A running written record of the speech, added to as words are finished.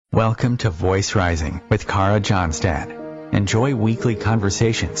Welcome to Voice Rising with Kara Johnstad. Enjoy weekly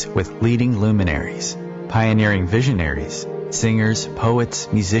conversations with leading luminaries, pioneering visionaries, singers, poets,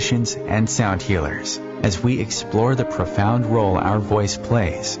 musicians, and sound healers as we explore the profound role our voice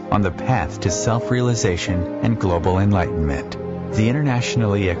plays on the path to self-realization and global enlightenment. The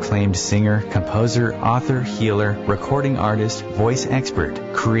internationally acclaimed singer, composer, author, healer, recording artist, voice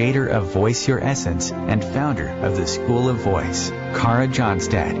expert, creator of Voice Your Essence, and founder of the School of Voice, Kara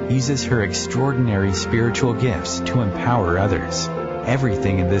Johnstad uses her extraordinary spiritual gifts to empower others.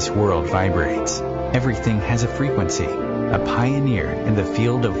 Everything in this world vibrates. Everything has a frequency. A pioneer in the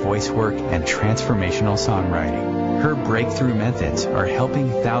field of voice work and transformational songwriting. Her breakthrough methods are helping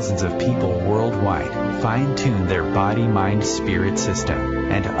thousands of people worldwide fine-tune their body-mind-spirit system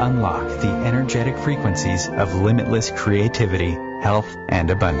and unlock the energetic frequencies of limitless creativity, health,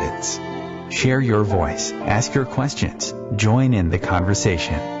 and abundance. Share your voice, ask your questions, join in the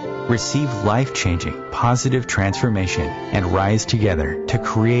conversation. Receive life-changing, positive transformation and rise together to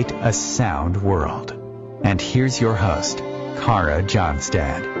create a sound world. And here's your host, Kara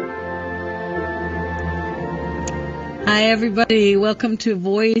Johnstad. Hi, everybody. Welcome to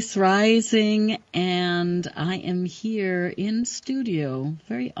Voice Rising. And I am here in studio,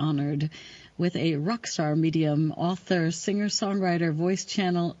 very honored, with a rock star medium, author, singer-songwriter, voice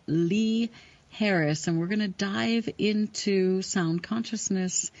channel, Lee Harris. And we're going to dive into sound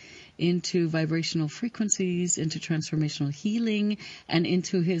consciousness, into vibrational frequencies, into transformational healing, and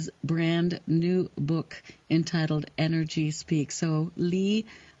into his brand new book entitled Energy Speaks. So, Lee,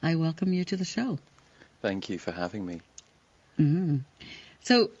 I welcome you to the show. Thank you for having me. Mm-hmm.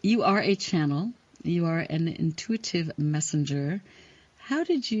 So, you are a channel. You are an intuitive messenger. How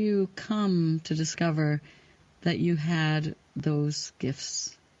did you come to discover that you had those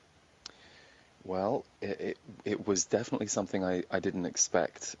gifts? Well, it was definitely something I didn't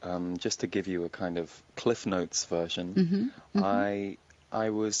expect. Just to give you a kind of Cliff Notes version, I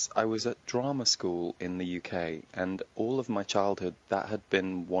was at drama school in the UK, and all of my childhood that had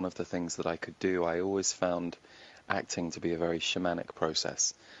been one of the things that I could do. I always found acting to be a very shamanic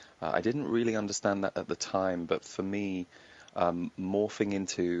process. I didn't really understand that at the time, but for me, morphing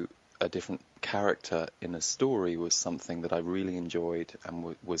into a different character in a story was something that I really enjoyed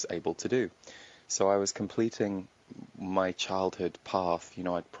and was able to do. So I was completing my childhood path. You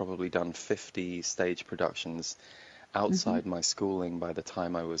know, I'd probably done 50 stage productions outside my schooling by the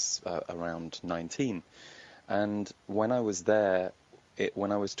time I was around 19. And when I was there,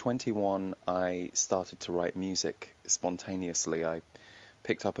 when I was 21, I started to write music spontaneously. I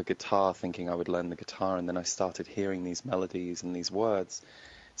picked up a guitar thinking I would learn the guitar, and then I started hearing these melodies and these words.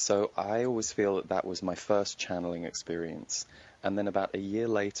 So I always feel that that was my first channeling experience. And then about a year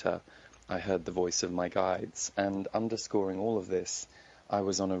later, I heard the voice of my guides, and underscoring all of this, I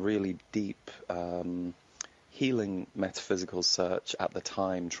was on a really deep healing metaphysical search at the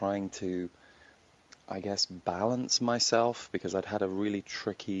time, trying to, I guess, balance myself, because I'd had a really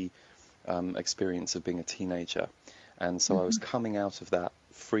tricky experience of being a teenager. And so I was coming out of that,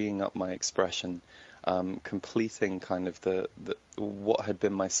 freeing up my expression, completing kind of the what had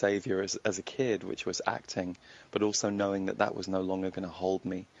been my savior as a kid, which was acting, but also knowing that that was no longer going to hold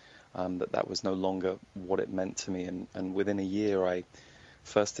me. That was no longer what it meant to me. And within a year, I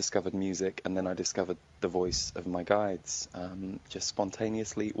first discovered music, and then I discovered the voice of my guides, just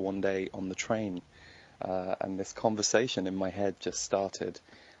spontaneously one day on the train. And this conversation in my head just started.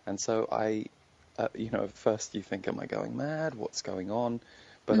 And so I, at first you think, am I going mad? What's going on?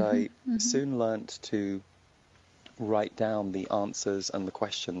 But I soon learnt to write down the answers and the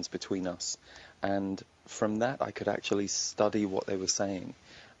questions between us. And from that, I could actually study what they were saying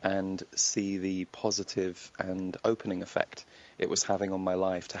and see the positive and opening effect it was having on my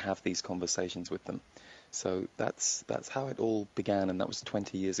life to have these conversations with them. So that's how it all began, and that was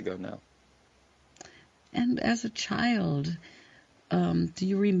 20 years ago now. And as a child, do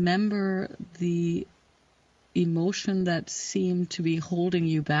you remember the emotion that seemed to be holding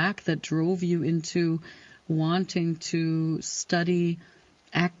you back, that drove you into wanting to study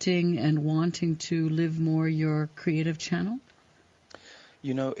acting and wanting to live more your creative channel?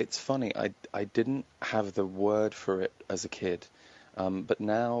 You know, it's funny, I didn't have the word for it as a kid, but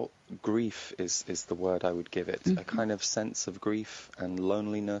now grief is the word I would give it. A kind of sense of grief and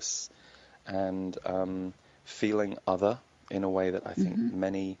loneliness and feeling other in a way that I think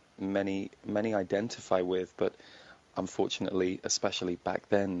many identify with, but unfortunately, especially back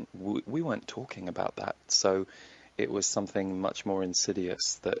then, we weren't talking about that. So it was something much more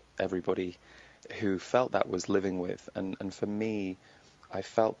insidious that everybody who felt that was living with. And for me, I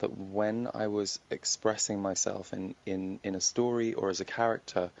felt that when I was expressing myself in a story or as a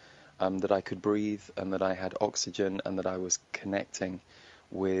character, that I could breathe and that I had oxygen and that I was connecting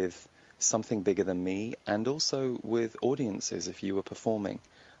with something bigger than me and also with audiences if you were performing.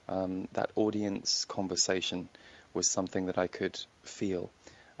 That audience conversation was something that I could feel.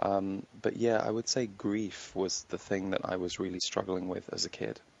 But yeah, I would say grief was the thing that I was really struggling with as a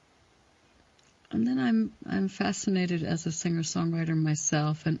kid. And then I'm fascinated as a singer-songwriter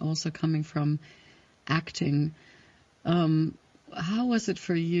myself, and also coming from acting. How was it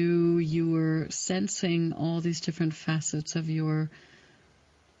for you? You were sensing all these different facets of your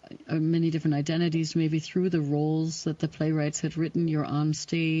many different identities, maybe through the roles that the playwrights had written. You're on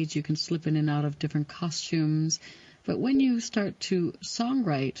stage, you can slip in and out of different costumes. But when you start to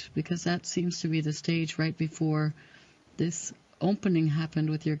songwrite, because that seems to be the stage right before this opening happened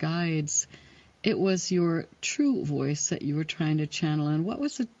with your guides, it was your true voice that you were trying to channel. And what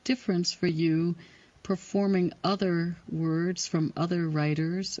was the difference for you performing other words from other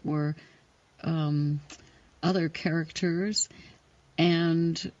writers or other characters,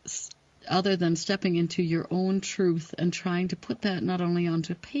 and other than stepping into your own truth and trying to put that not only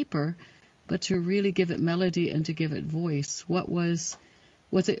onto paper, but to really give it melody and to give it voice? What was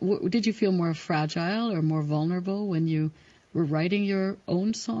it? Did you feel more fragile or more vulnerable when you were writing your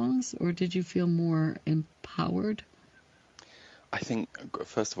own songs, or did you feel more empowered? I think,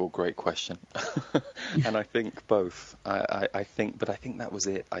 first of all, great question. And I think both. I think that was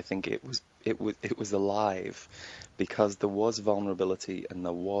it. I think it was alive because there was vulnerability and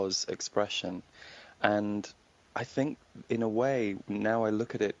there was expression. And I think in a way, now I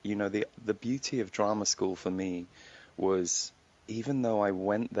look at it, the beauty of drama school for me was, even though I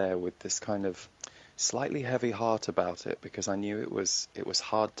went there with this kind of slightly heavy heart about it, because I knew it was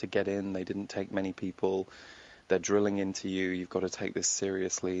hard to get in. They didn't take many people. They're drilling into you. You've got to take this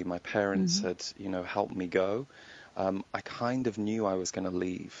seriously. My parents had, helped me go. I kind of knew I was going to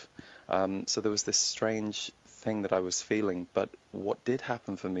leave. So there was this strange thing that I was feeling. But what did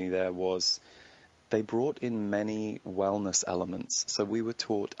happen for me there was they brought in many wellness elements. So we were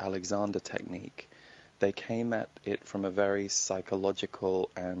taught Alexander technique. They came at it from a very psychological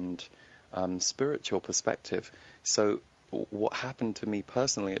and spiritual perspective. So what happened to me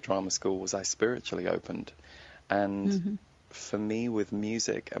personally at drama school was I spiritually opened. And for me, with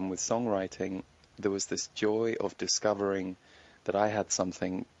music and with songwriting, there was this joy of discovering that I had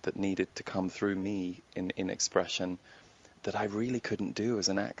something that needed to come through me in expression that I really couldn't do as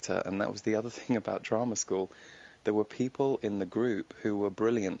an actor. And that was the other thing about drama school. There were people in the group who were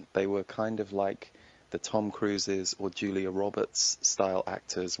brilliant. They were kind of like the Tom Cruises or Julia Roberts style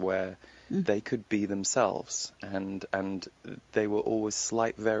actors, where they could be themselves, and they were always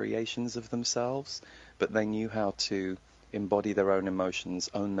slight variations of themselves, but they knew how to embody their own emotions,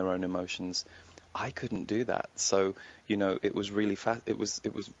 own their own emotions. I couldn't do that. So, it was really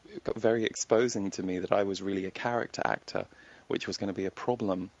it got very exposing to me that I was really a character actor, which was going to be a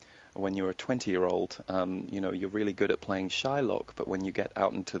problem when you're a 20-year-old. You're really good at playing Shylock, but when you get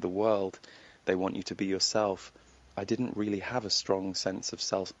out into the world, they want you to be yourself. I didn't really have a strong sense of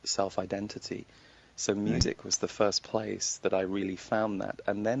self-identity. So music was the first place that I really found that.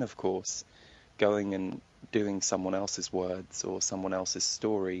 And then, of course, going and doing someone else's words or someone else's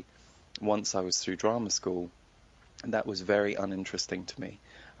story, once I was through drama school, that was very uninteresting to me.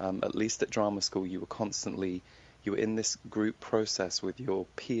 At least at drama school, you were in this group process with your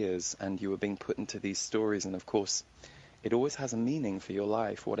peers, and you were being put into these stories. And of course, it always has a meaning for your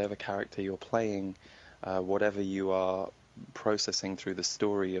life, whatever character you're playing, whatever you are processing through the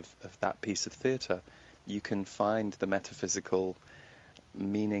story of that piece of theatre. You can find the metaphysical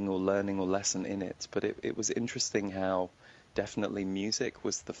meaning or learning or lesson in it. But it was interesting how definitely music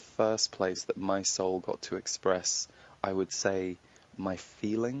was the first place that my soul got to express, I would say, my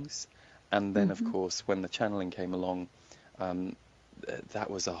feelings. And then, of course, when the channeling came along, that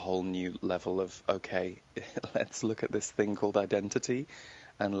was a whole new level of, okay, let's look at this thing called identity,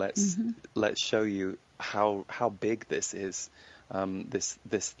 and let's show you how big this is,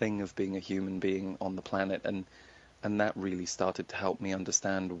 this thing of being a human being on the planet. And that really started to help me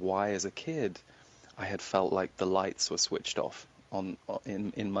understand why, as a kid, I had felt like the lights were switched off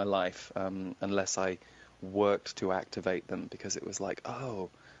in my life, unless I worked to activate them, because it was like, oh,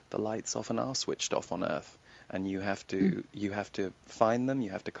 the lights often are switched off on Earth. And you have to find them, you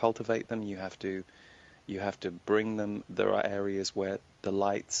have to cultivate them, you have to bring them. There are areas where the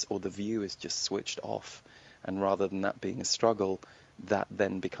lights or the view is just switched off, and rather than that being a struggle, that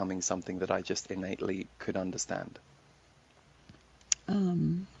then becoming something that I just innately could understand.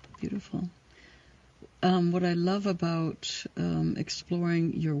 Beautiful. what I love about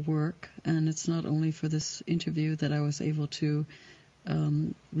exploring your work, and it's not only for this interview that I was able to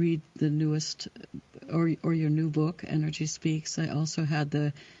read the newest or your new book, Energy Speaks. I also had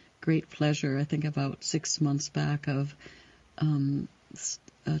the great pleasure, I think about 6 months back, of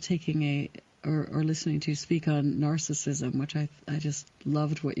taking or listening to you speak on narcissism, which I just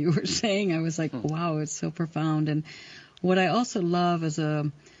loved what you were saying. I was like, wow, it's so profound. And what I also love as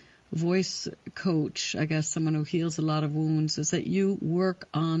a voice coach, I guess someone who heals a lot of wounds, is that you work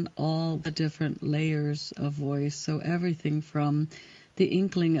on all the different layers of voice. So everything from the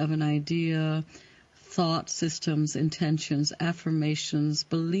inkling of an idea, thought systems, intentions, affirmations,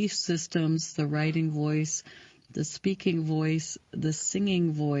 belief systems, the writing voice, the speaking voice, the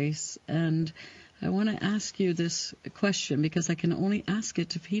singing voice. And I want to ask you this question because I can only ask it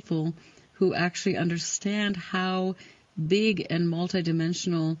to people who actually understand how big and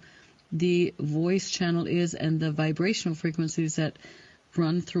multidimensional the voice channel is and the vibrational frequencies that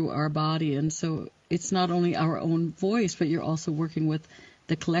run through our body. And so it's not only our own voice, but you're also working with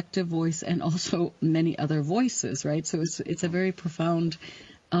the collective voice and also many other voices, right? So it's a very profound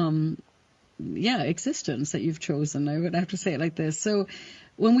existence that you've chosen. I would have to say it like this. So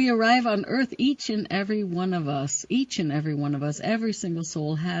when we arrive on earth, each and every one of us, every single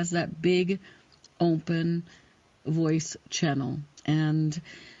soul has that big open voice channel, and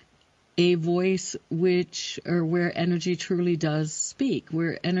a voice where energy truly does speak,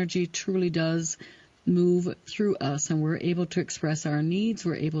 where energy truly does move through us, and we're able to express our needs,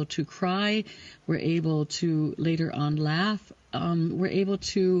 we're able to cry, we're able to later on laugh, we're able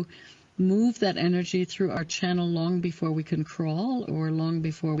to move that energy through our channel long before we can crawl or long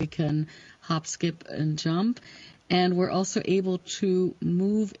before we can hop, skip, and jump. And we're also able to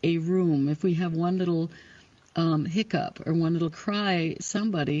move a room. If we have one little hiccup or one little cry,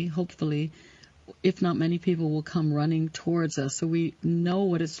 somebody, hopefully, if not many people, will come running towards us. So we know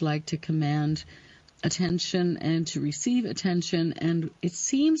what it's like to command attention and to receive attention. And it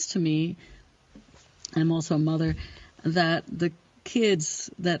seems to me, I'm also a mother, that the kids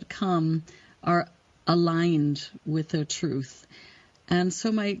that come are aligned with their truth. And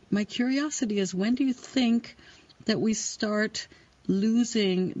so my curiosity is, when do you think that we start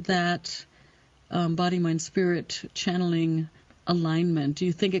losing that body, mind, spirit channeling alignment? Do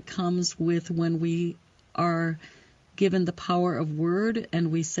you think it comes with when we are given the power of word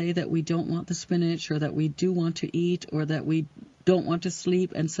and we say that we don't want the spinach, or that we do want to eat, or that we don't want to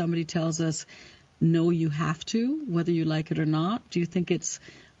sleep, and somebody tells us, no, you have to, whether you like it or not? Do you think it's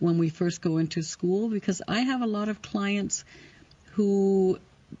when we first go into school? Because I have a lot of clients whose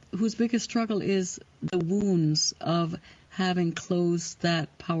biggest struggle is the wounds of having closed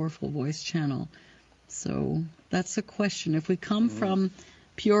that powerful voice channel. So that's a question. If we come from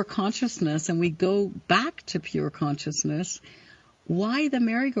pure consciousness and we go back to pure consciousness, why the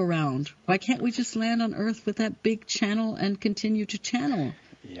merry-go-round? Why can't we just land on Earth with that big channel and continue to channel?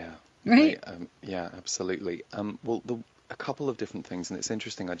 Yeah. Right? Yeah, absolutely. Well, a couple of different things, and it's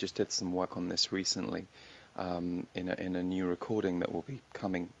interesting. I just did some work on this recently in a new recording that will be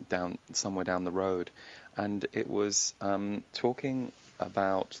coming down somewhere down the road, and it was talking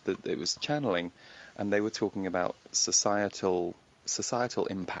about it was channeling, and they were talking about societal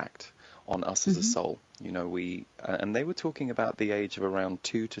impact on us as a soul. You know, and they were talking about the age of around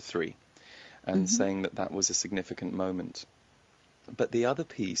 2 to 3, and saying that was a significant moment. But the other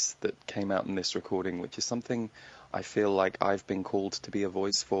piece that came out in this recording, which is something I feel like I've been called to be a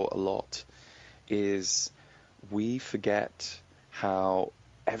voice for a lot, is we forget how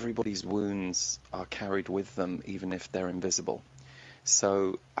everybody's wounds are carried with them, even if they're invisible.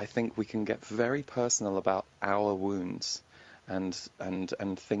 So I think we can get very personal about our wounds and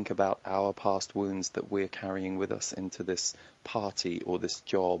think about our past wounds that we're carrying with us into this party or this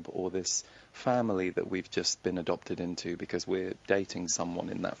job or this family that we've just been adopted into because we're dating someone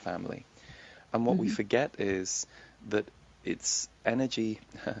in that family. And what we forget is that it's energy,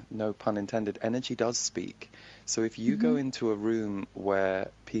 no pun intended, energy does speak. So if you go into a room where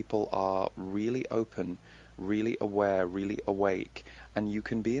people are really open, really aware, really awake, and you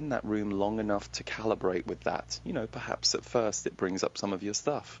can be in that room long enough to calibrate with that. You know, perhaps at first it brings up some of your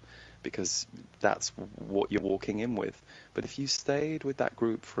stuff because that's what you're walking in with. But if you stayed with that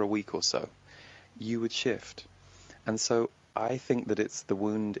group for a week or so, you would shift. And so I think that it's the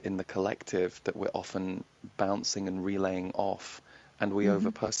wound in the collective that we're often bouncing and relaying off, and we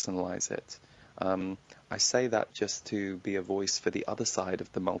over-personalize it. I say that just to be a voice for the other side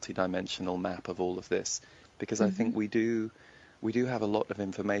of the multidimensional map of all of this, because I think we do have a lot of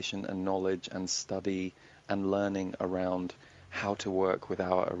information and knowledge and study and learning around how to work with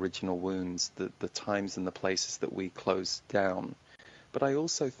our original wounds, the times and the places that we closed down. But I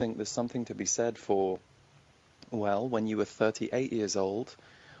also think there's something to be said for, well, when you were 38 years old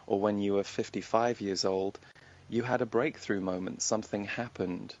or when you were 55 years old, you had a breakthrough moment, something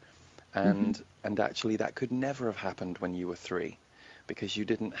happened. And actually that could never have happened when you were 3 because you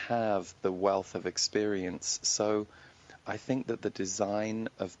didn't have the wealth of experience. So I think that the design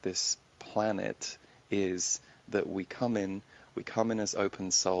of this planet is that we come in as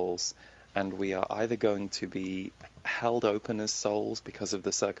open souls, and we are either going to be held open as souls because of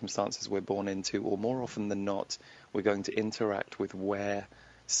the circumstances we're born into, or more often than not, we're going to interact with where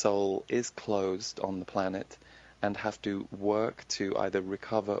soul is closed on the planet and have to work to either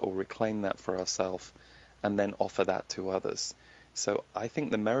recover or reclaim that for ourselves and then offer that to others. So I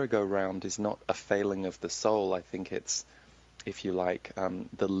think the merry-go-round is not a failing of the soul. I think it's, if you like,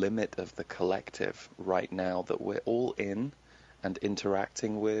 the limit of the collective right now that we're all in and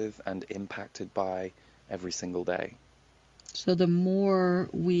interacting with and impacted by every single day. So the more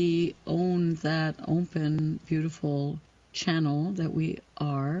we own that open, beautiful channel that we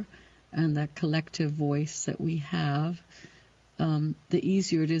are and that collective voice that we have, the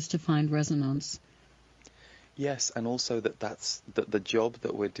easier it is to find resonance. Yes, and also that the job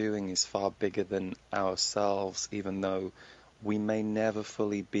that we're doing is far bigger than ourselves, even though we may never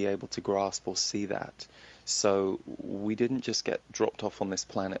fully be able to grasp or see that. So we didn't just get dropped off on this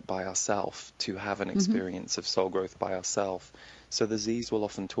planet by ourselves to have an experience of soul growth by ourselves. So the Z's will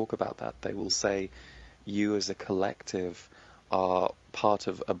often talk about that. They will say, you as a collective are part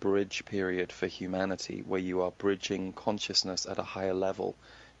of a bridge period for humanity, where you are bridging consciousness at a higher level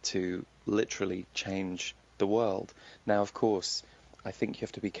to literally change the world. Now, of course, I think you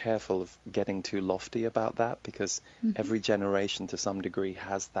have to be careful of getting too lofty about that, because every generation to some degree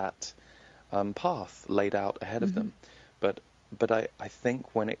has that path laid out ahead of them. But I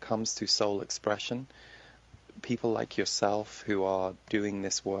think when it comes to soul expression, people like yourself who are doing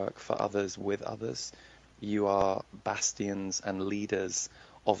this work for others, with others, you are bastions and leaders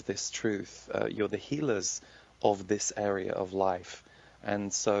of this truth. You're the healers of this area of life.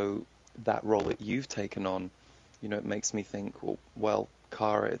 And so that role that you've taken on, you know, it makes me think, well,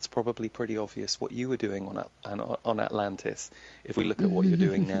 Cara, it's probably pretty obvious what you were doing on Atlantis, if we look at what you're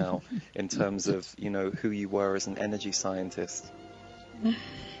doing now in terms of, you know, who you were as an energy scientist.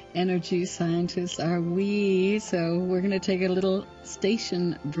 Energy scientists are we. So we're going to take a little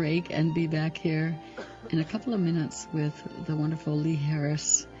station break and be back here in a couple of minutes with the wonderful Lee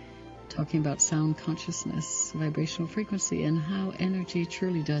Harris, talking about sound consciousness, vibrational frequency, and how energy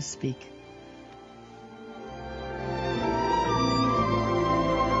truly does speak.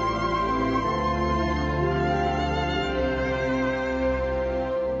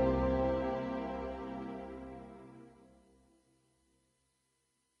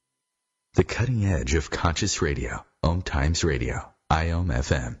 The cutting edge of conscious radio, OMTimes Radio, IOM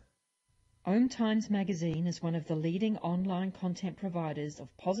FM. OMTimes magazine is one of the leading online content providers of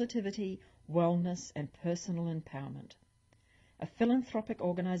positivity, wellness, and personal empowerment. A philanthropic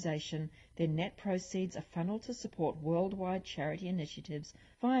organization, their net proceeds are funneled to support worldwide charity initiatives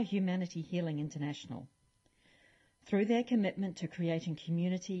via Humanity Healing International. Through their commitment to creating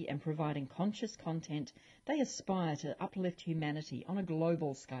community and providing conscious content, they aspire to uplift humanity on a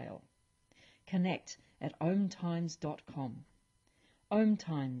global scale. Connect at omtimes.com.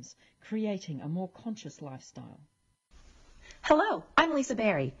 OMTimes, creating a more conscious lifestyle. Hello, I'm Lisa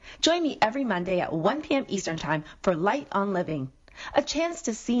Berry. Join me every Monday at 1 p.m. Eastern Time for Light on Living, a chance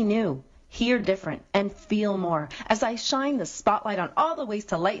to see new, hear different, and feel more as I shine the spotlight on all the ways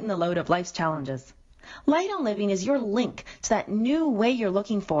to lighten the load of life's challenges. Light on Living is your link to that new way you're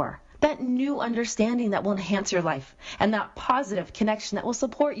looking for, that new understanding that will enhance your life, and that positive connection that will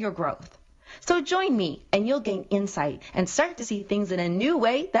support your growth. So join me and you'll gain insight and start to see things in a new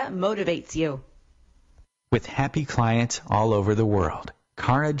way that motivates you. With happy clients all over the world,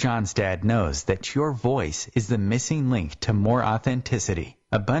 Cara Johnstad knows that your voice is the missing link to more authenticity,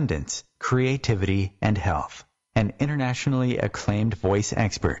 abundance, creativity, and health. An internationally acclaimed voice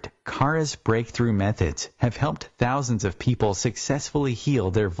expert, Cara's breakthrough methods have helped thousands of people successfully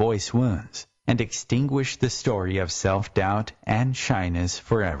heal their voice wounds and extinguish the story of self-doubt and shyness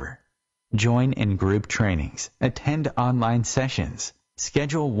forever. Join in group trainings, attend online sessions,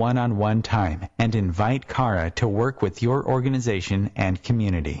 schedule one-on-one time, and invite Cara to work with your organization and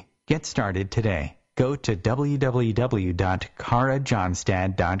community. Get started today. Go to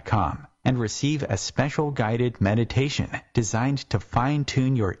www.carajohnstad.com and receive a special guided meditation designed to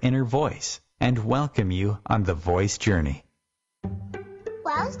fine-tune your inner voice and welcome you on the voice journey.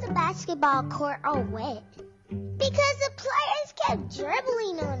 Why was the basketball court all wet? Because the players kept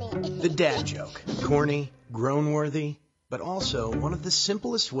dribbling on it. The dad joke. Corny, groan-worthy, but also one of the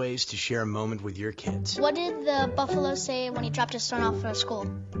simplest ways to share a moment with your kids. What did the buffalo say when he dropped his son off for school?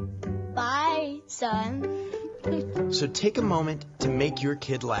 Bye, son. So take a moment to make your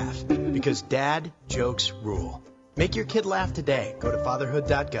kid laugh, because dad jokes rule. Make your kid laugh today. Go to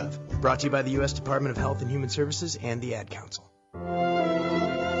fatherhood.gov. Brought to you by the U.S. Department of Health and Human Services and the Ad Council.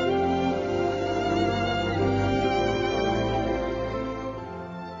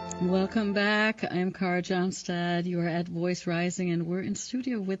 Welcome back. I'm Cara Johnstad. You are at Voice Rising, and we're in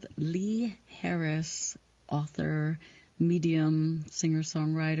studio with Lee Harris, author, medium,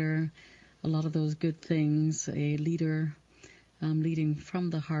 singer-songwriter, a lot of those good things, a leader, leading from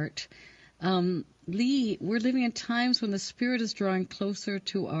the heart. Lee, we're living in times when the spirit is drawing closer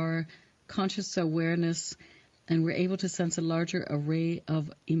to our conscious awareness, and we're able to sense a larger array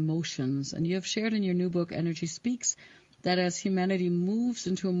of emotions. And you have shared in your new book, Energy Speaks, that as humanity moves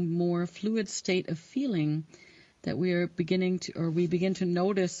into a more fluid state of feeling, that we begin to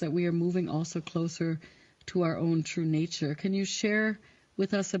notice that we are moving also closer to our own true nature. Can you share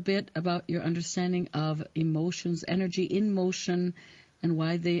with us a bit about your understanding of emotions, energy in motion, and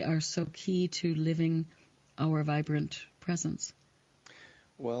why they are so key to living our vibrant presence?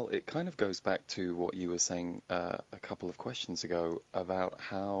 Well, it kind of goes back to what you were saying a couple of questions ago about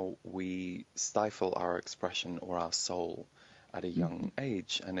how we stifle our expression or our soul at a young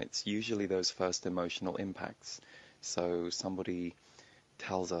age, and it's usually those first emotional impacts. So somebody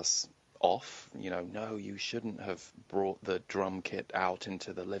tells us off, no, you shouldn't have brought the drum kit out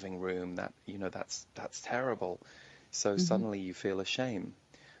into the living room. That's terrible. So suddenly you feel ashamed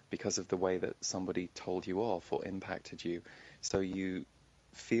because of the way that somebody told you off or impacted you. So you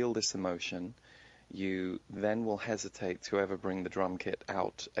feel this emotion, you then will hesitate to ever bring the drum kit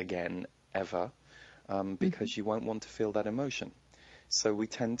out again, ever, because you won't want to feel that emotion. So we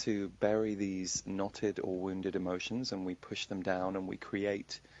tend to bury these knotted or wounded emotions, and we push them down, and we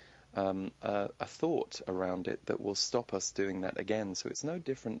create a thought around it that will stop us doing that again. So it's no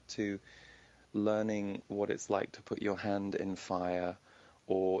different to learning what it's like to put your hand in fire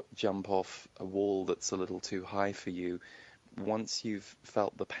or jump off a wall that's a little too high for you. Once you've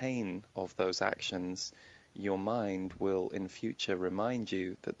felt the pain of those actions, your mind will in future remind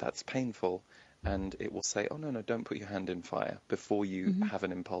you that that's painful, and it will say, oh, no, don't put your hand in fire before you have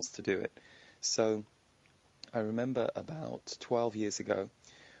an impulse to do it. So I remember about 12 years ago,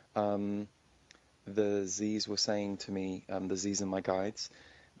 the Z's were saying to me, the Z's and my guides,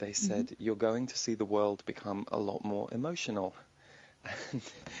 they said, you're going to see the world become a lot more emotional. And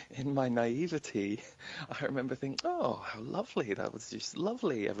in my naivety, I remember thinking, oh, how lovely. That was just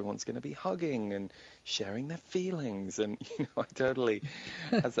lovely. Everyone's going to be hugging and sharing their feelings. And, I totally,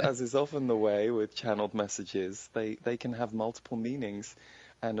 as is often the way with channeled messages, they can have multiple meanings.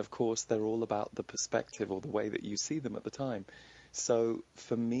 And, of course, they're all about the perspective or the way that you see them at the time. So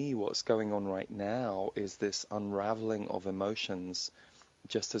for me, what's going on right now is this unraveling of emotions,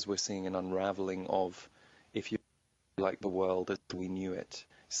 just as we're seeing an unraveling of, if you like, the world as we knew it.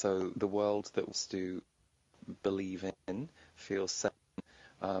 So the world that was to believe in, feel safe,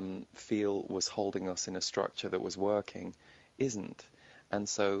 feel was holding us in a structure that was working, isn't. And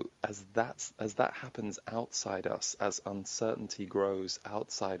so as that happens outside us, as uncertainty grows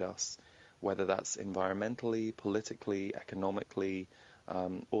outside us, whether that's environmentally, politically, economically,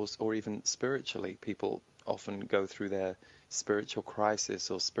 or even spiritually, people often go through their spiritual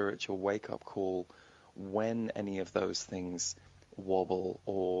crisis or spiritual wake-up call when any of those things wobble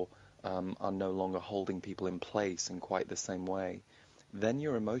or are no longer holding people in place in quite the same way, then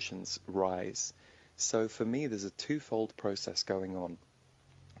your emotions rise. So for me, there's a twofold process going on.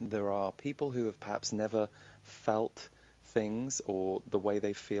 There are people who have perhaps never felt things or the way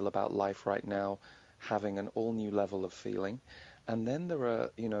they feel about life right now, having an all new level of feeling. And then there are,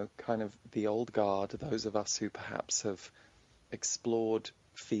 kind of the old guard, those of us who perhaps have explored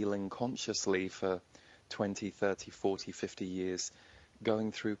feeling consciously for 20, 30, 40, 50 years,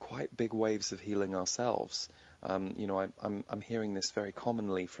 going through quite big waves of healing ourselves. I'm hearing this very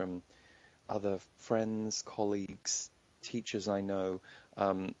commonly from other friends, colleagues, teachers I know,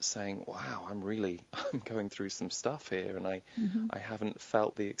 saying, wow, I'm going through some stuff here, and I haven't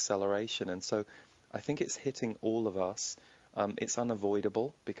felt the acceleration. And so I think it's hitting all of us. It's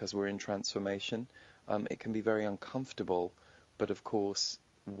unavoidable because we're in transformation. It can be very uncomfortable, but of course,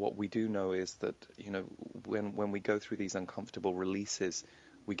 what we do know is that, when we go through these uncomfortable releases,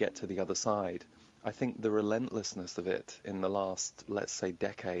 we get to the other side. I think the relentlessness of it in the last, let's say,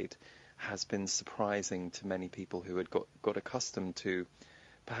 decade has been surprising to many people who had got accustomed to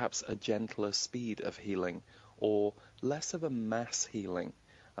perhaps a gentler speed of healing or less of a mass healing.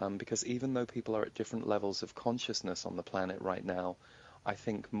 Because even though people are at different levels of consciousness on the planet right now, I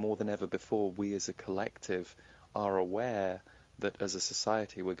think more than ever before, we as a collective are aware that as a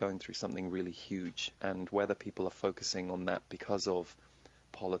society we're going through something really huge, and whether people are focusing on that because of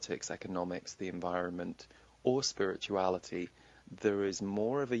politics, economics, the environment, or spirituality, there is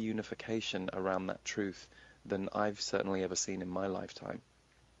more of a unification around that truth than I've certainly ever seen in my lifetime.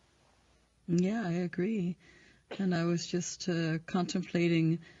 Yeah, I agree. And I was just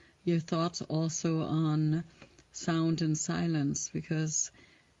contemplating your thoughts also on sound and silence, because,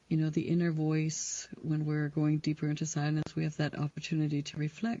 you know, the inner voice, when we're going deeper into silence, we have that opportunity to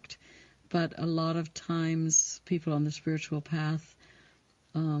reflect. But a lot of times people on the spiritual path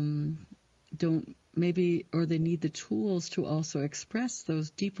don't maybe, or they need the tools to also express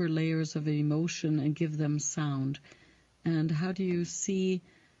those deeper layers of emotion and give them sound. And how do you see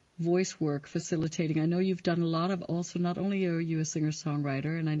voice work facilitating? I know you've done a lot of, also, not only are you a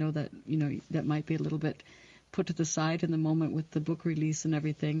singer-songwriter, and I know that, you know, that might be a little bit put to the side in the moment with the book release and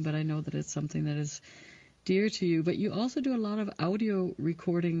everything, but I know that it's something that is dear to you. But you also do a lot of audio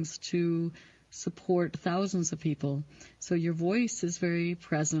recordings to support thousands of people. So your voice is very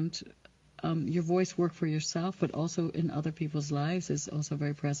present. Your voice work for yourself, but also in other people's lives is also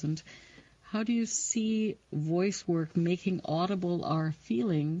very present. How do you see voice work making audible our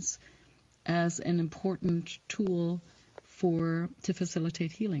feelings as an important tool to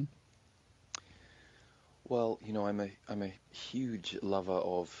facilitate healing? Well, you know, I'm a huge lover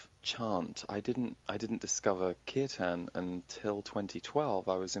of chant. I didn't discover kirtan until 2012.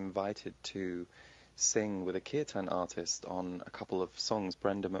 I was invited to sing with a kirtan artist on a couple of songs,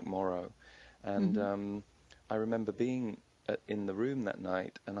 Brenda McMorrow, and I remember being in the room that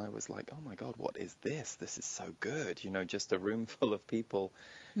night, and I was like, oh my God, what is this? This is so good. You know, just a room full of people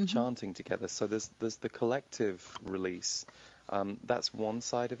chanting together. So there's the collective release. That's one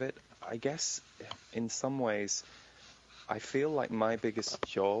side of it. I guess in some ways, I feel like my biggest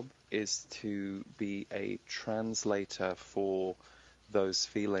job is to be a translator for those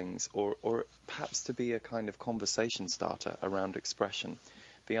feelings, or perhaps to be a kind of conversation starter around expression.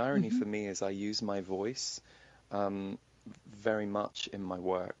 The irony for me is I use my voice very much in my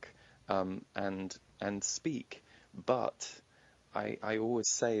work and speak, but I always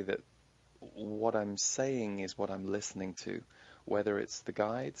say that what I'm saying is what I'm listening to, whether it's the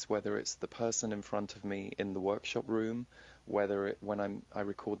guides, whether it's the person in front of me in the workshop room, when I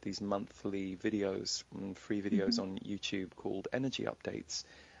record these monthly videos, free videos on YouTube called Energy Updates,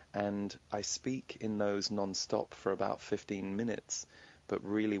 and I speak in those non-stop for about 15 minutes, but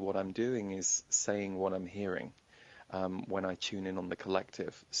really what I'm doing is saying what I'm hearing when I tune in on the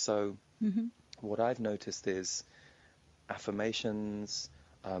collective. So what I've noticed is affirmations,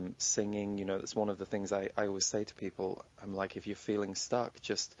 singing, you know, that's one of the things I always say to people. I'm like, if you're feeling stuck,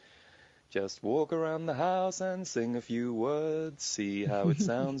 just walk around the house and sing a few words, see how it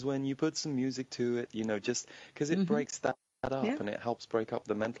sounds when you put some music to it, you know, just because it breaks that up and it helps break up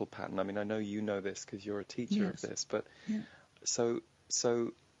the mental pattern. I mean, I know you know this because you're a teacher of this, but so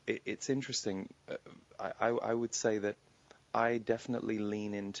it's interesting. I would say that I definitely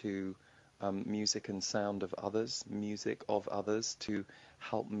lean into music and sound of others, music of others, to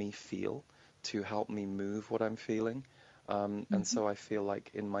help me feel, to help me move what I'm feeling. And so I feel like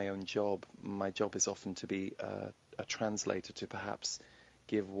in my own job, my job is often to be a translator, to perhaps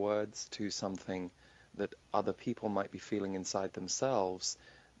give words to something that other people might be feeling inside themselves,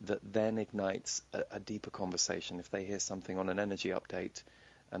 that then ignites a deeper conversation. If they hear something on an energy update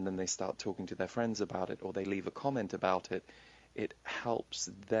and then they start talking to their friends about it, or they leave a comment about it, it helps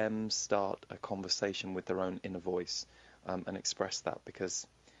them start a conversation with their own inner voice and express that. Because,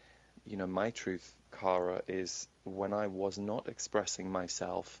 you know, my truth, Cara, is when I was not expressing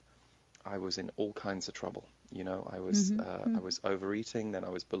myself, I was in all kinds of trouble. You know, I was overeating, then I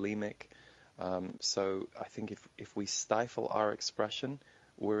was bulimic. So I think if we stifle our expression,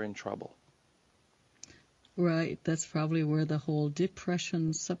 we're in trouble. Right. That's probably where the whole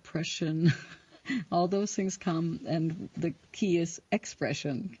depression, suppression, all those things come, and the key is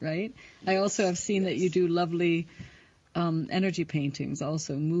expression, right? I also have seen that you do lovely energy paintings,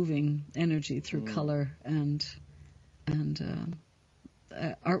 also moving energy through color and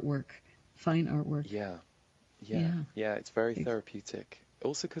artwork, fine artwork. Yeah, it's very therapeutic.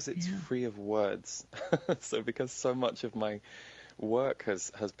 Also because it's free of words. So because so much of my work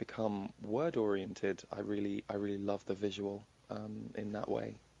has become word oriented, I really love the visual in that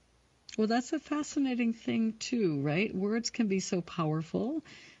way. Well, that's a fascinating thing too, right? Words can be so powerful.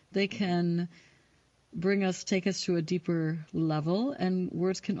 They can take us to a deeper level, and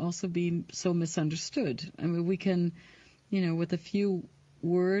words can also be so misunderstood. I mean, we can, with a few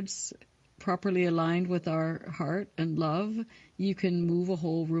words properly aligned with our heart and love, you can move a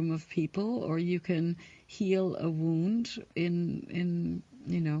whole room of people, or you can heal a wound in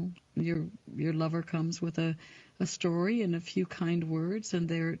your lover comes with a story and a few kind words, and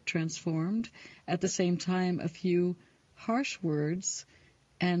they're transformed. At the same time, a few harsh words,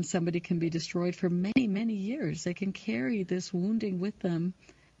 and somebody can be destroyed for many, many years. They can carry this wounding with them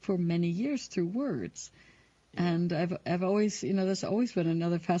for many years through words. And I've always, there's always been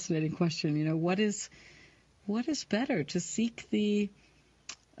another fascinating question. What is better, to seek the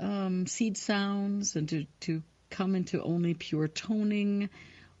seed sounds and to come into only pure toning,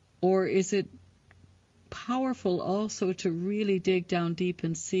 or is it powerful also to really dig down deep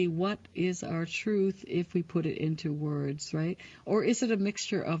and see what is our truth if we put it into words, right? Or is it a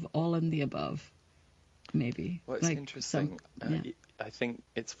mixture of all and the above, maybe? Well, it's interesting. I think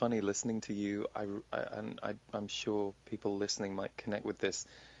it's funny listening to you, I'm sure people listening might connect with this.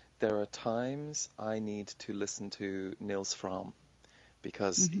 There are times I need to listen to Niels Fram,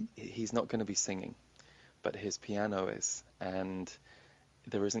 because he's not going to be singing, but his piano is, and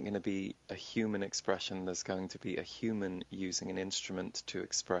there isn't going to be a human expression. There's going to be a human using an instrument to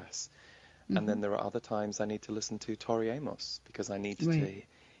express. And then there are other times I need to listen to Tori Amos, because I need to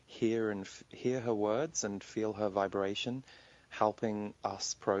hear her words and feel her vibration, helping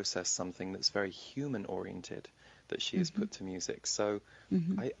us process something that's very human oriented that she has put to music. So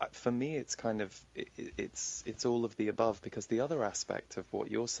for me, it's kind of, it's all of the above, because the other aspect of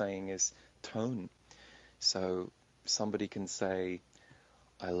what you're saying is tone. So somebody can say,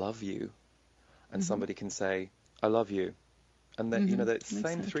 I love you, and somebody can say, I love you. And then, they're the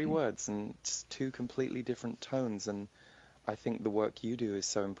same three words and just two completely different tones. And I think the work you do is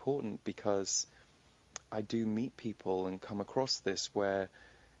so important, because I do meet people and come across this where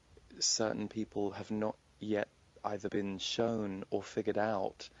certain people have not yet either been shown or figured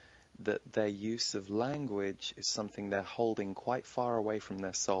out that their use of language is something they're holding quite far away from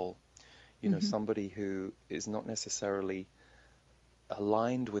their soul. Somebody who is not necessarily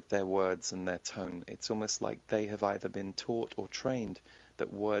aligned with their words and their tone. It's almost like they have either been taught or trained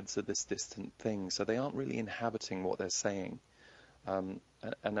that words are this distant thing, so they aren't really inhabiting what they're saying. And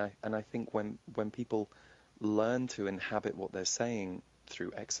I think when people learn to inhabit what they're saying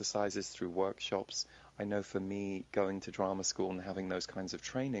through exercises, through workshops, I know for me, going to drama school and having those kinds of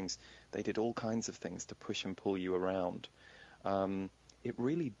trainings, they did all kinds of things to push and pull you around. It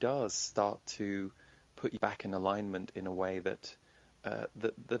really does start to put you back in alignment in a way that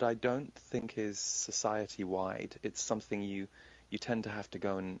I don't think is society-wide. It's something you tend to have to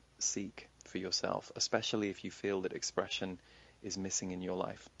go and seek for yourself, especially if you feel that expression is missing in your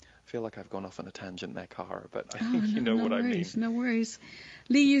life. I feel like I've gone off on a tangent there, Cara, but I think you know what I mean. No worries.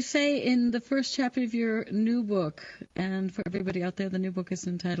 Lee, you say in the first chapter of your new book, and for everybody out there, the new book is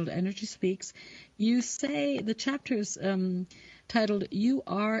entitled Energy Speaks. You say the chapter is titled You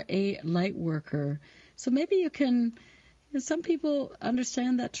Are a Light Worker. So maybe you can... Some people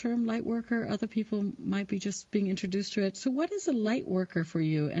understand that term, light worker. Other people might be just being introduced to it. So what is a light worker for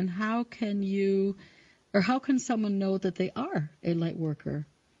you, and how can someone know that they are a light worker?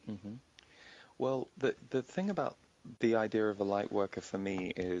 Well, the thing about the idea of a light worker for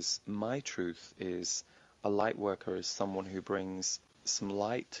me is, my truth is, a light worker is someone who brings some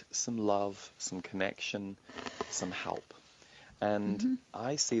light, some love, some connection, some help. And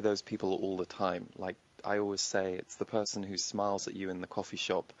I see those people all the time. Like I always say, it's the person who smiles at you in the coffee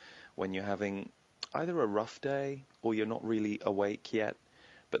shop when you're having either a rough day or you're not really awake yet,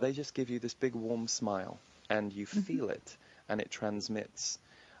 but they just give you this big warm smile, and you feel it, and it transmits.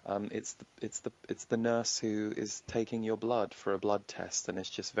 It's the nurse who is taking your blood for a blood test, and it's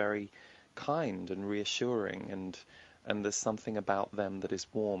just very kind and reassuring, and there's something about them that is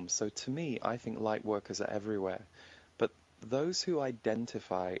warm. So to me, I think light workers are everywhere. But those who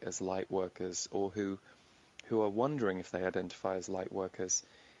identify as light workers, or who are wondering if they identify as light workers,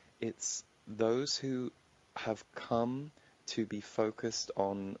 it's those who have come to be focused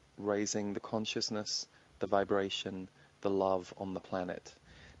on raising the consciousness, the vibration, the love on the planet.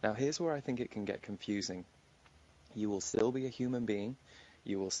 Now, here's where I think it can get confusing. You will still be a human being.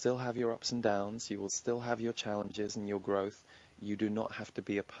 You will still have your ups and downs. You will still have your challenges and your growth. You do not have to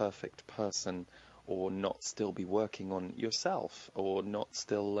be a perfect person, or not still be working on yourself, or not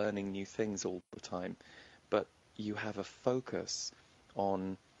still learning new things all the time. But you have a focus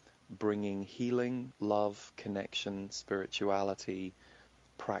on bringing healing, love, connection, spirituality,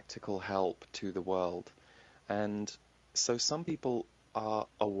 practical help to the world. And so some people are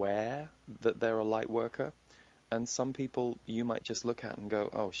aware that they're a light worker. And some people you might just look at and go,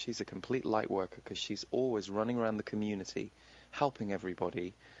 oh, she's a complete light worker because she's always running around the community, helping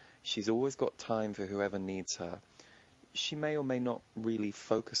everybody. She's always got time for whoever needs her. She may or may not really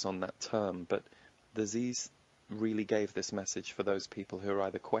focus on that term, but the Z's really gave this message for those people who are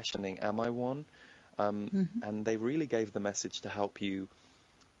either questioning, am I one? And they really gave the message to help you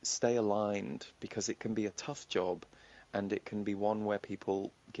stay aligned, because it can be a tough job, and it can be one where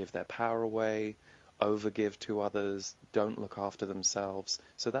people give their power away, overgive to others, don't look after themselves.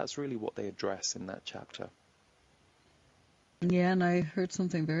 So that's really what they address in that chapter. Yeah, and I heard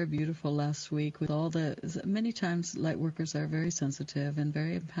something very beautiful last week with all many times light workers are very sensitive and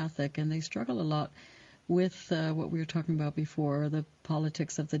very empathic, and they struggle a lot with what we were talking about before, the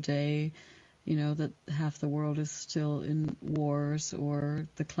politics of the day, that half the world is still in wars, or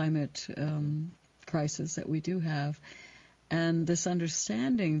the climate crisis that we do have. And this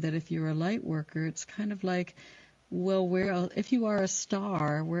understanding that if you're a light worker, it's kind of like, well, if you are a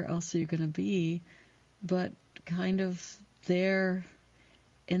star, where else are you going to be? But kind of there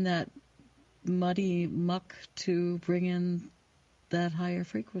in that muddy muck to bring in that higher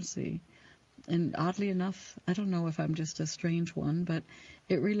frequency. And oddly enough, I don't know if I'm just a strange one, but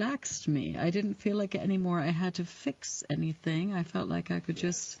it relaxed me. I didn't feel like anymore I had to fix anything. I felt like I could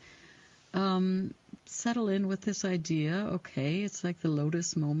just settle in with this idea. Okay, it's like the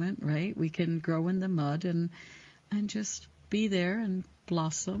lotus moment, right? We can grow in the mud and just be there and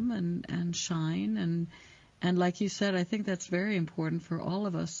blossom and shine. And like you said, I think that's very important for all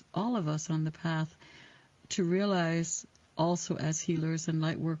of us on the path to realize also as healers and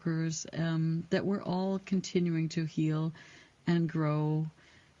light workers that we're all continuing to heal and grow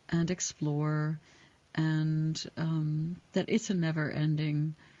and explore, and that it's a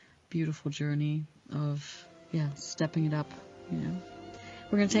never-ending beautiful journey of stepping it up.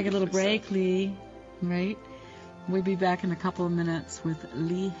 We're going to take a little break, Lee, right? We'll be back in a couple of minutes with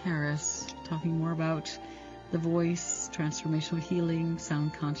Lee Harris talking more about the voice, transformational healing,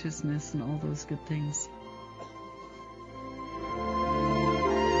 sound consciousness, and all those good things.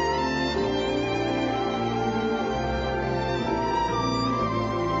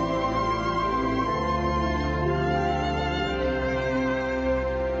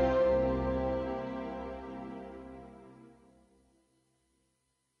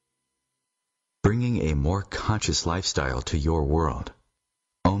 Bringing a more conscious lifestyle to your world.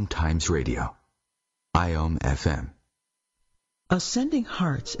 OMTimes Radio. IOM FM. Ascending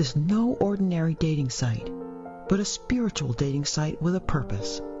Hearts is no ordinary dating site, but a spiritual dating site with a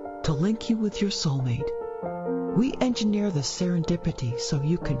purpose, to link you with your soulmate. We engineer the serendipity so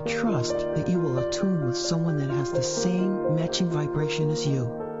you can trust that you will attune with someone that has the same matching vibration as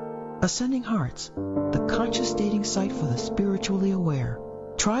you. Ascending Hearts, the conscious dating site for the spiritually aware.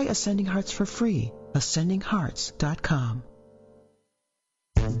 Try Ascending Hearts for free. AscendingHearts.com.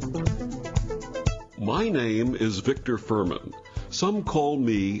 My name is Victor Furman. Some call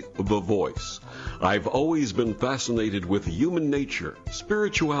me The Voice. I've always been fascinated with human nature,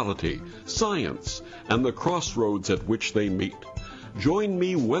 spirituality, science, and the crossroads at which they meet. Join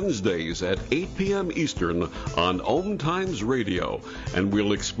me Wednesdays at 8 p.m. Eastern on OMTimes Radio, and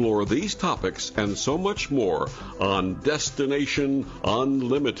we'll explore these topics and so much more on Destination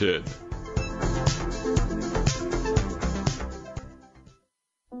Unlimited.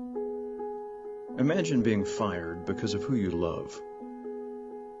 Imagine being fired because of who you love.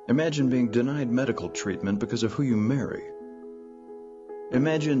 Imagine being denied medical treatment because of who you marry.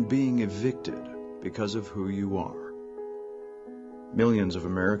 Imagine being evicted because of who you are. Millions of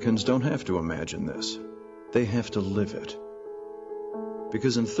Americans don't have to imagine this. They have to live it.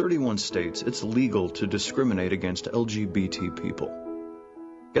 Because in 31 states, it's legal to discriminate against LGBT people.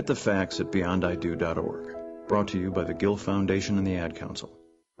 Get the facts at beyondido.org. Brought to you by the Gill Foundation and the Ad Council.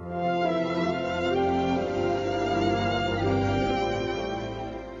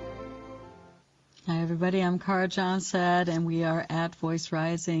 Hi, everybody. I'm Cara Johnstad, and we are at Voice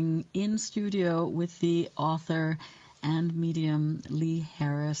Rising in studio with the author and medium Lee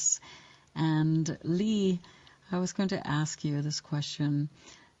Harris. And Lee, I was going to ask you this question.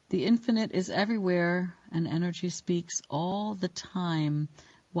 The infinite is everywhere, and energy speaks all the time.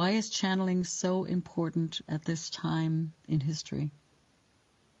 Why is channeling so important at this time in history?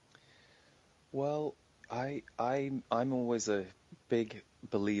 Well, I'm always a big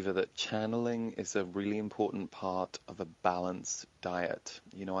believer that channeling is a really important part of a balanced diet.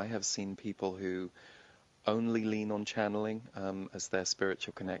 I have seen people who only lean on channeling as their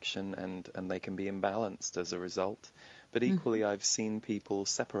spiritual connection, and they can be imbalanced as a result. But equally, I've seen people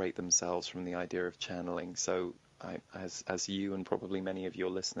separate themselves from the idea of channeling. So as you and probably many of your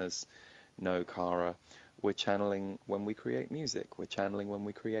listeners know, Cara, we're channeling when we create music. We're channeling when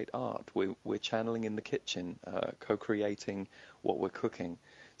we create art. We're channeling in the kitchen, co-creating what we're cooking.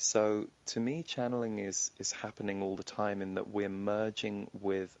 So to me, channeling is happening all the time, in that we're merging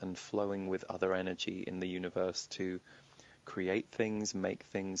with and flowing with other energy in the universe to create things, make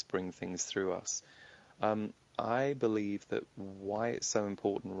things, bring things through us. I believe that why it's so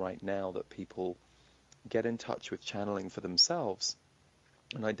important right now that people get in touch with channeling for themselves,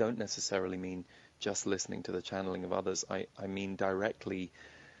 and I don't necessarily mean just listening to the channeling of others, I mean directly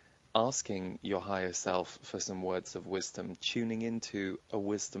asking your higher self for some words of wisdom, tuning into a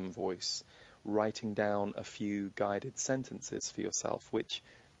wisdom voice, writing down a few guided sentences for yourself, which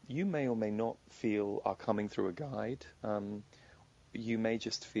you may or may not feel are coming through a guide. You may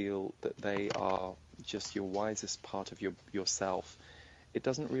just feel that they are just your wisest part of yourself. It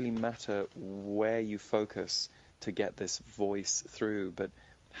doesn't really matter where you focus to get this voice through, but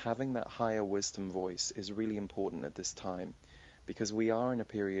having that higher wisdom voice is really important at this time, because we are in a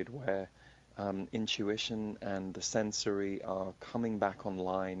period where intuition and the sensory are coming back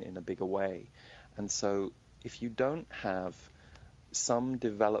online in a bigger way. And so if you don't have some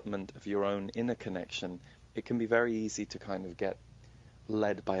development of your own inner connection, it can be very easy to kind of get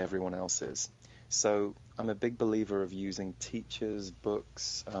led by everyone else's. So I'm a big believer of using teachers,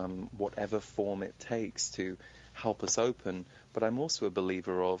 books, whatever form it takes to help us open. But I'm also a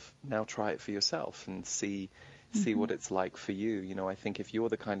believer of now try it for yourself and see what it's like for you. You know, I think if you're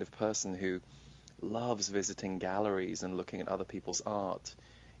the kind of person who loves visiting galleries and looking at other people's art,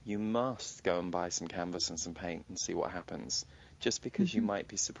 you must go and buy some canvas and some paint and see what happens, just because you might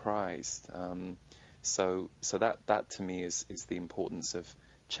be surprised. So that to me is the importance of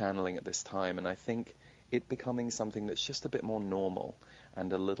channeling at this time, and I think it becoming something that's just a bit more normal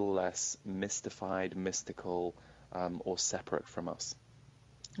and a little less mystified, mystical, or separate from us.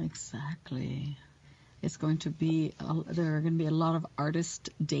 Exactly. It's going to be there are going to be a lot of artist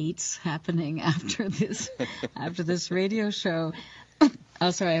dates happening after this radio show.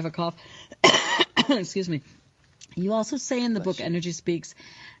 Oh, sorry, I have a cough. Excuse me. You also say in the book Energy Speaks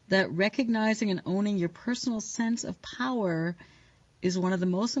that recognizing and owning your personal sense of power is one of the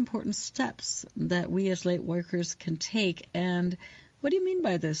most important steps that we as light workers can take. And what do you mean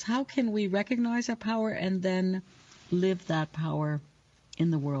by this? How can we recognize our power and then live that power in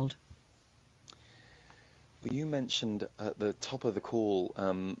the world? Well, you mentioned at the top of the call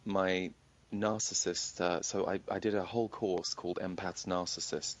my narcissist. So I did a whole course called Empaths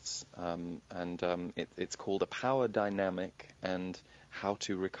Narcissists, and it's called A Power Dynamic and How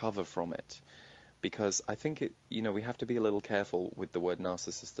to Recover from It. Because I think we have to be a little careful with the word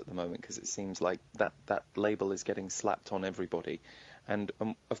narcissist at the moment, because it seems like that label is getting slapped on everybody. And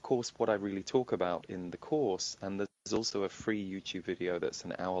of course, what I really talk about in the course, and there's also a free YouTube video that's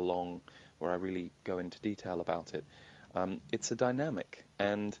an hour long where I really go into detail about it. It's a dynamic,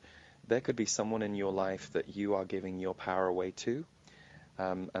 and there could be someone in your life that you are giving your power away to,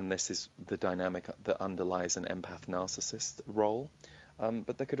 and this is the dynamic that underlies an empath narcissist role.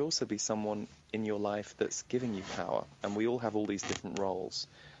 But there could also be someone in your life that's giving you power, and we all have all these different roles.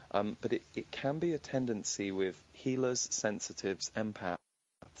 But it can be a tendency with healers, sensitives,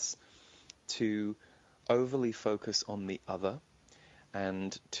 empaths to overly focus on the other,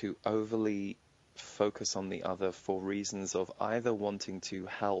 and to overly focus on the other for reasons of either wanting to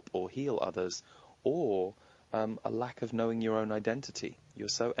help or heal others, or a lack of knowing your own identity. You're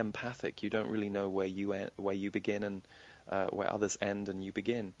so empathic, you don't really know where you begin and where others end and you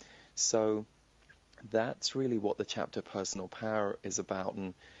begin. So that's really what the chapter Personal Power is about,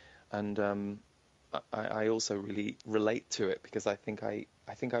 and I also really relate to it, because I think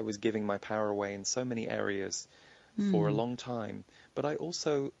I was giving my power away in so many areas for a long time, but I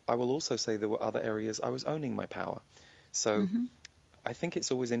will also say there were other areas I was owning my power. So I think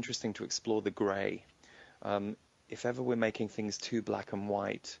it's always interesting to explore the grey. If ever we're making things too black and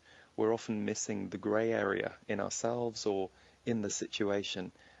white, we're often missing the grey area in ourselves or in the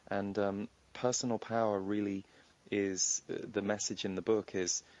situation. And personal power really is, the message in the book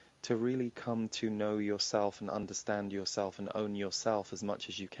is to really come to know yourself and understand yourself and own yourself as much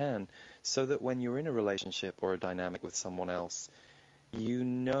as you can, so that when you're in a relationship or a dynamic with someone else, you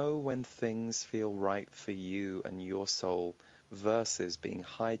know when things feel right for you and your soul versus being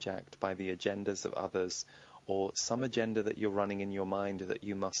hijacked by the agendas of others, or some agenda that you're running in your mind that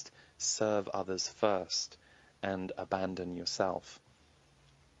you must serve others first and abandon yourself.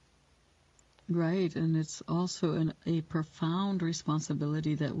 Right, and it's also a profound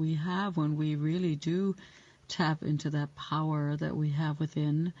responsibility that we have when we really do tap into that power that we have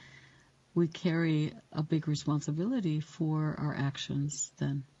within, we carry a big responsibility for our actions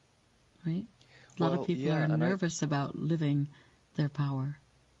then, right? A lot of people are nervous about living their power.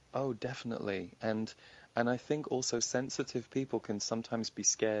 Oh, definitely. And I think also sensitive people can sometimes be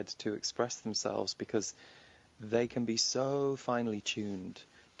scared to express themselves because they can be so finely tuned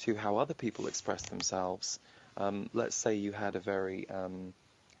to how other people express themselves. Let's say you had a very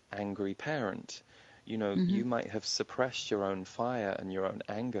angry parent. You know, you might have suppressed your own fire and your own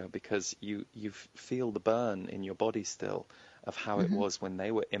anger because you feel the burn in your body still of how it was when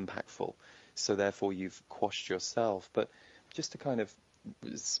they were impactful. So therefore you've quashed yourself. But just to kind of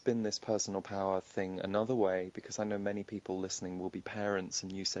spin this personal power thing another way, because I know many people listening will be parents,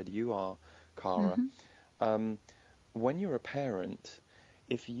 and you said you are, Cara. When you're a parent,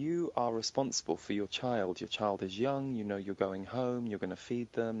 if you are responsible for your child is young, you know you're going home, you're going to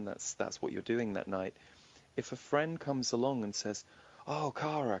feed them, that's what you're doing that night. If a friend comes along and says, "Oh,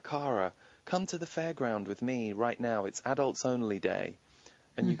 Cara, come to the fairground with me right now, it's adults only day,"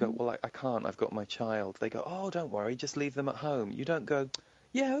 and you go, "Well, I can't, I've got my child." They go, "Oh, don't worry, just leave them at home." You don't go,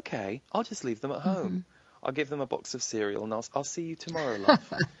 "Yeah, okay, I'll just leave them at home. I'll give them a box of cereal and I'll see you tomorrow,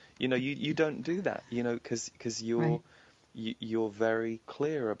 love." You know, you don't do that, you know, because you're very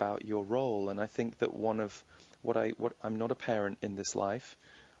clear about your role. And I think that one of what I'm not a parent in this life.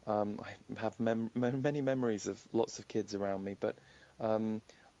 I have many memories of lots of kids around me, but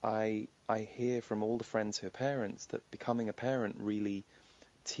I hear from all the friends who are parents that becoming a parent really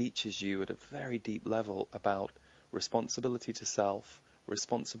teaches you at a very deep level about responsibility to self,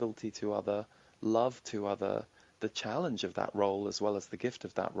 responsibility to other, love to other, the challenge of that role as well as the gift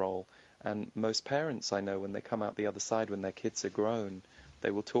of that role. And most parents I know, when they come out the other side, when their kids are grown, they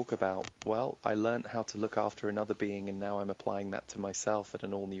will talk about, well, I learned how to look after another being and now I'm applying that to myself at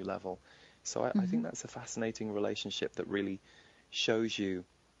an all new level. So I think that's a fascinating relationship that really shows you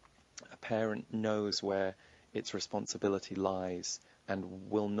a parent knows where its responsibility lies and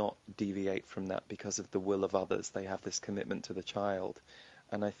will not deviate from that because of the will of others. They have this commitment to the child.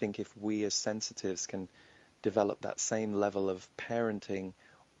 And I think if we as sensitives can develop that same level of parenting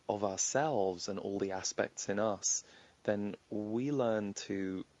of ourselves and all the aspects in us, then we learn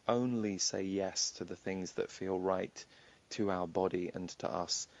to only say yes to the things that feel right to our body and to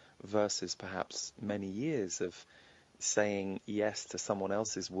us, versus perhaps many years of saying yes to someone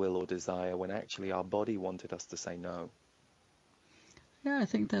else's will or desire when actually our body wanted us to say no. Yeah, I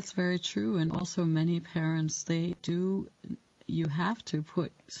think that's very true. And also many parents, you have to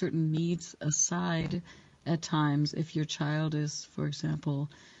put certain needs aside at times. If your child is, for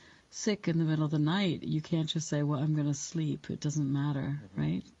example, sick in the middle of the night, you can't just say, "Well, I'm going to sleep." It doesn't matter,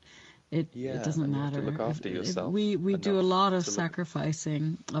 right? It doesn't matter. You have to look after yourself. We do a lot of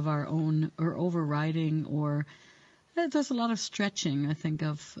sacrificing of our own, or overriding, or there's a lot of stretching, I think,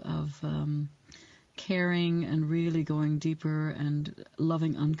 of caring and really going deeper and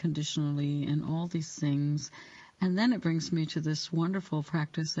loving unconditionally and all these things. And then it brings me to this wonderful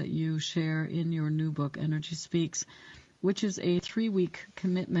practice that you share in your new book, Energy Speaks, which is a 3-week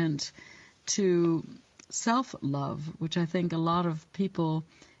commitment to self-love, which I think a lot of people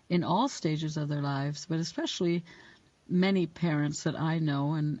in all stages of their lives, but especially many parents that I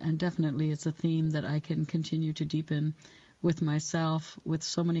know, and definitely it's a theme that I can continue to deepen with myself, with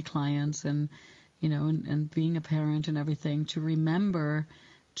so many clients, and and being a parent and everything, to remember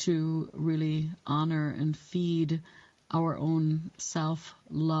to really honor and feed our own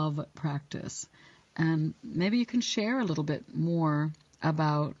self-love practice. And maybe you can share a little bit more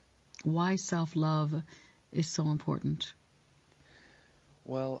about why self-love is so important.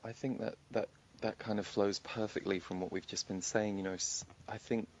 Well, I think that kind of flows perfectly from what we've just been saying. You know, I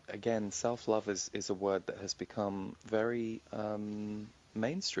think, again, self-love is a word that has become very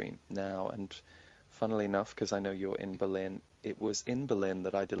mainstream now. And funnily enough, because I know you're in Berlin, it was in Berlin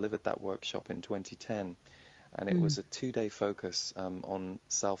that I delivered that workshop in 2010. And it was a 2-day focus on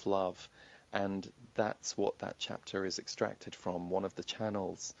self-love. And that's what that chapter is extracted from, one of the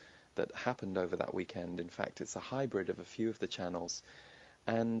channels that happened over that weekend. In fact, it's a hybrid of a few of the channels.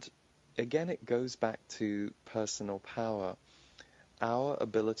 And again, it goes back to personal power. Our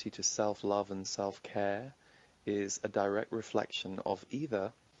ability to self-love and self-care is a direct reflection of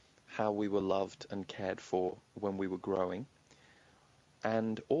either how we were loved and cared for when we were growing,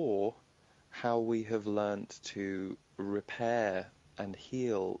 and or how we have learnt to repair and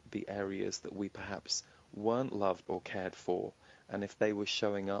heal the areas that we perhaps weren't loved or cared for, and if they were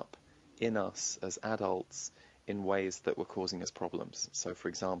showing up in us as adults in ways that were causing us problems. So, for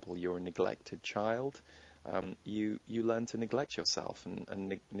example, you're a neglected child, you learn to neglect yourself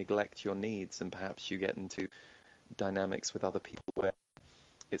and neglect your needs, and perhaps you get into dynamics with other people where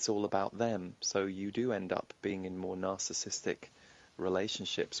it's all about them. So you do end up being in more narcissistic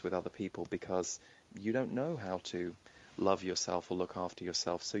relationships with other people because you don't know how to love yourself or look after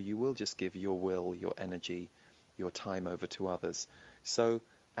yourself. So you will just give your will, your energy, your time over to others. So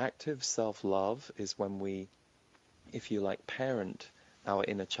active self-love is when we, if you like, parent our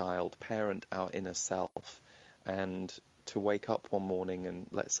inner child, parent our inner self, and to wake up one morning and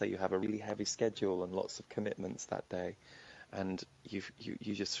let's say you have a really heavy schedule and lots of commitments that day, and you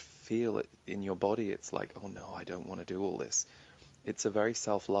just feel it in your body. It's like, oh no, I don't want to do all this. It's a very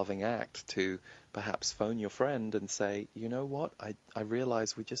self-loving act to perhaps phone your friend and say, you know what, I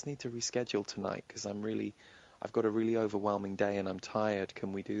realize we just need to reschedule tonight because I've got a really overwhelming day and I'm tired.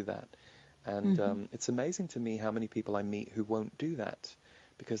 Can we do that? And it's amazing to me how many people I meet who won't do that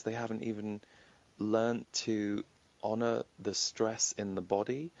because they haven't even learned to honor the stress in the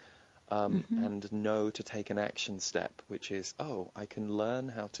body and know to take an action step, which is, oh, I can learn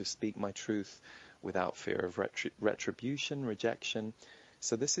how to speak my truth without fear of retribution, rejection.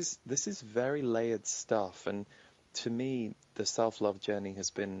 So this is very layered stuff. And to me, the self-love journey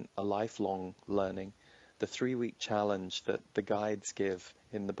has been a lifelong learning. The 3-week challenge that the guides give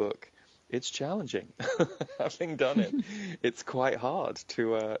in the book, it's challenging. Having done it, it's quite hard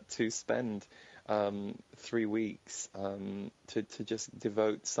to spend 3 weeks to just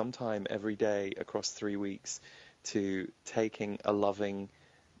devote some time every day across 3 weeks to taking a loving,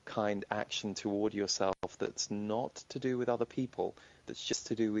 kind action toward yourself that's not to do with other people, that's just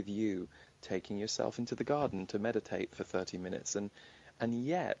to do with you, taking yourself into the garden to meditate for 30 minutes. And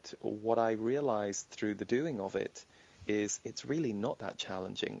yet, what I realized through the doing of it is it's really not that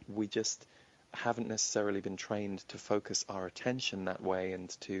challenging. We just haven't necessarily been trained to focus our attention that way and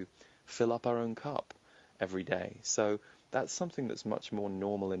to fill up our own cup every day. So that's something that's much more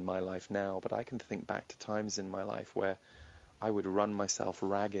normal in my life now, but I can think back to times in my life where I would run myself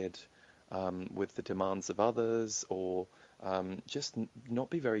ragged with the demands of others, or just not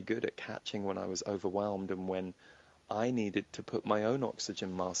be very good at catching when I was overwhelmed and when I needed to put my own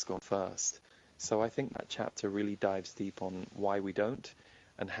oxygen mask on first. So I think that chapter really dives deep on why we don't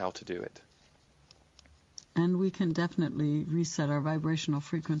and how to do it. And we can definitely reset our vibrational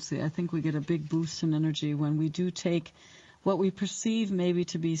frequency. I think we get a big boost in energy when we do take what we perceive maybe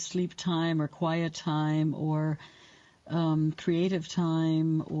to be sleep time or quiet time or creative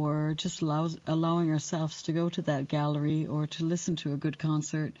time, or just allowing ourselves to go to that gallery or to listen to a good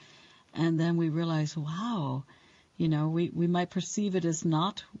concert. And then we realize, wow, we might perceive it as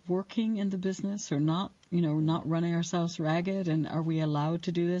not working in the business or not running ourselves ragged. And are we allowed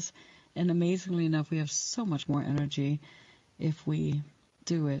to do this? And amazingly enough, we have so much more energy if we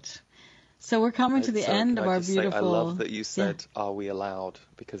do it. So we're coming to the end of our beautiful... I love that you said, are we allowed?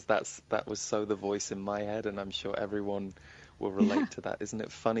 Because that was so the voice in my head, and I'm sure everyone will relate to that. Isn't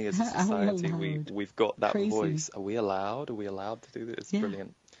it funny as a society we've got that voice? Are we allowed? Are we allowed to do this? It's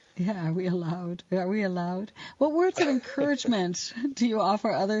brilliant. Yeah, are we allowed? Are we allowed? What words of encouragement do you offer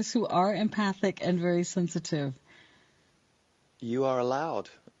others who are empathic and very sensitive? You are allowed.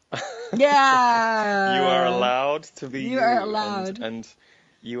 Yeah. You are allowed to be you. You are allowed. And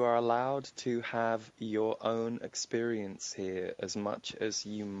you are allowed to have your own experience here, as much as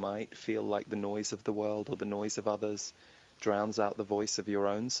you might feel like the noise of the world or the noise of others drowns out the voice of your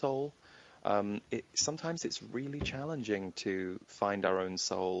own soul. Sometimes it's really challenging to find our own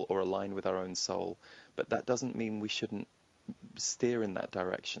soul or align with our own soul, but that doesn't mean we shouldn't steer in that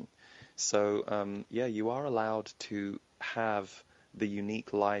direction. So, you are allowed to have the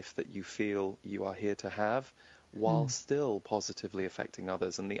unique life that you feel you are here to have, while still positively affecting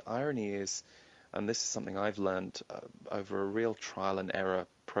others. And the irony is, and this is something I've learned over a real trial and error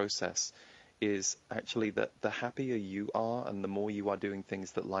process, is actually that the happier you are and the more you are doing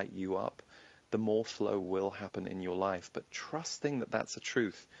things that light you up, the more flow will happen in your life. But trusting that that's a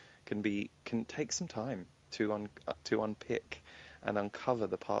truth can take some time to unpick and uncover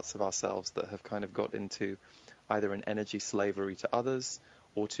the parts of ourselves that have kind of got into either an energy slavery to others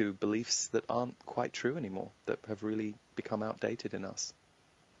or to beliefs that aren't quite true anymore, that have really become outdated in us.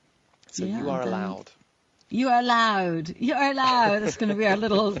 So you are allowed. You are allowed. You are allowed. That's going to be our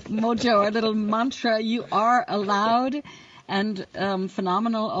little mojo, our little mantra. You are allowed. And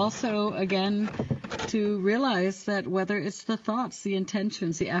phenomenal also, again, to realize that whether it's the thoughts, the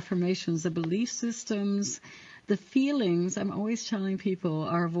intentions, the affirmations, the belief systems, the feelings, I'm always telling people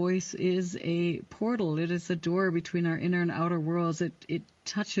our voice is a portal. It is a door between our inner and outer worlds. It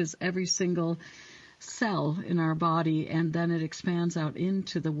touches every single cell in our body, and then it expands out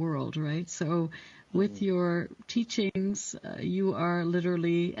into the world, right? So with your teachings, you are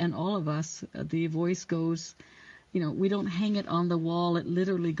literally, and all of us, the voice goes we don't hang it on the wall. It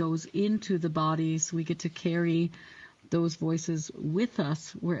literally goes into the bodies. We get to carry those voices with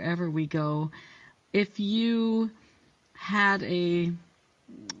us wherever we go. If you had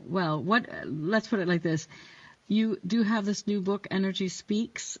let's put it like this. You do have this new book, Energy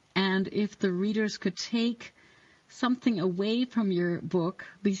Speaks, and if the readers could take something away from your book,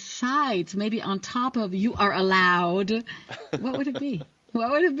 besides, maybe on top of "you are allowed," what would it be?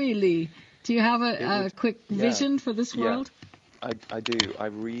 What would it be, Lee? Do you have a quick vision for this world? I do. I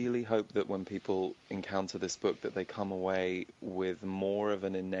really hope that when people encounter this book, that they come away with more of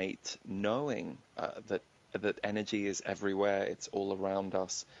an innate knowing that energy is everywhere, it's all around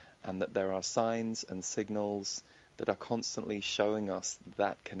us, and that there are signs and signals that are constantly showing us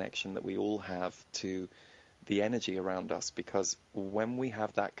that connection that we all have to the energy around us. Because when we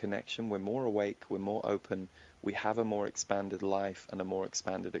have that connection, we're more awake, we're more open, we have a more expanded life and a more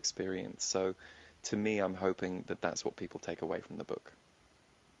expanded experience. So to me, I'm hoping that that's what people take away from the book.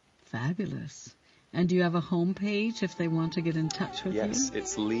 Fabulous. And do you have a homepage if they want to get in touch with you? Yes,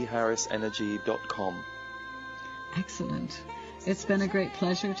 it's leeharrisenergy.com. Excellent. It's been a great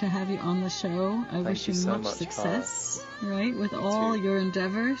pleasure to have you on the show. I wish you much success, right, with all your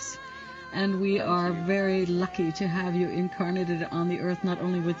endeavors. And we are very lucky to have you incarnated on the earth, not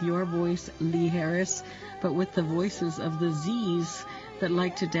only with your voice, Lee Harris, but with the voices of the Z's that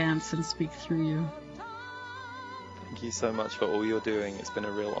like to dance and speak through you. Thank you so much for all you're doing. It's been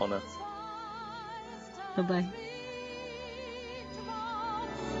a real honor. Bye-bye.